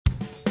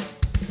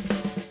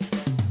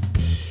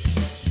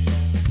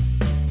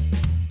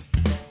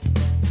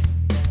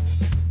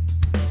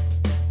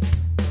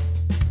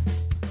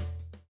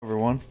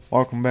everyone,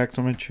 welcome back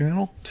to my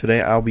channel.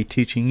 Today I'll be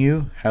teaching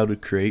you how to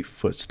create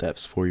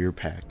footsteps for your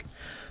pack.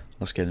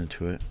 Let's get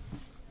into it.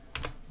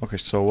 Okay,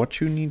 so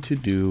what you need to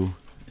do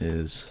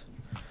is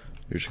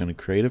you're just going to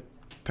create a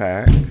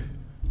pack,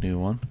 new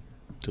one,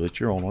 delete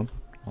your old one.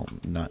 Well,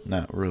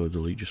 not really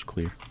delete, just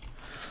clear.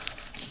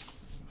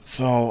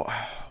 So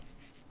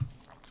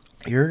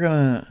you're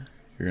gonna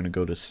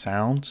go to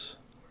sounds,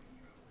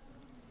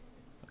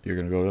 you're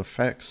gonna go to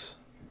effects,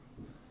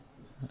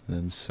 and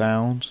then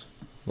sounds,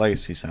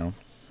 legacy sound,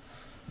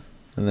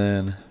 and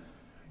then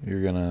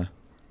you're gonna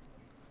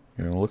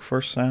look for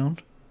a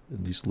sound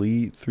and these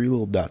three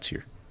little dots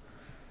here.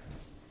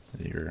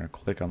 You're gonna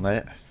click on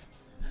that,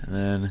 and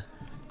then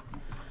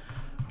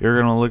you're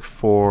gonna look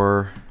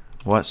for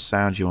what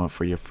sound you want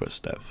for your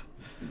footstep.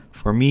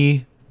 For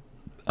me,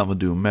 I'm gonna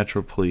do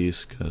Metro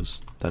Police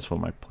because that's what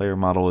my player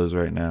model is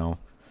right now.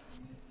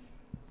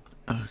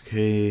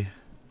 Okay,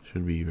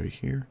 should be right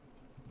here.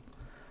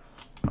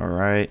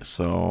 Alright,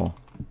 so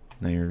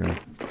then you're gonna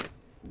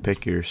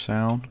pick your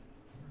sound.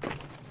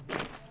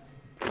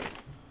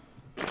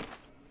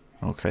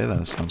 Okay,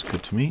 that sounds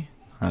good to me.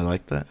 I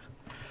like that.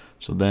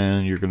 So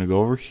then you're gonna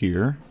go over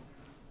here,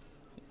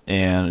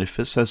 and if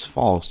it says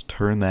false,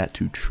 turn that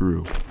to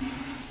true.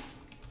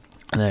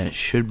 And then it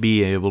should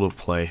be able to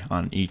play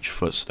on each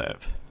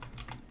footstep.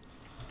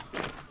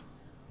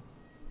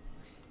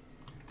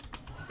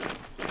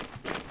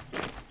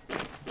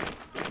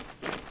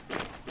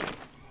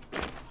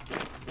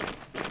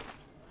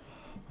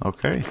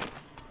 Okay.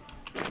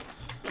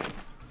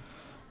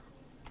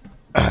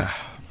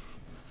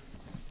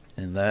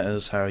 And that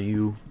is how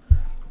you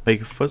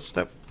make a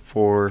footstep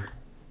for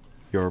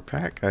your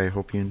pack. I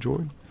hope you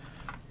enjoyed.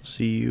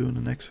 See you in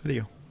the next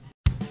video.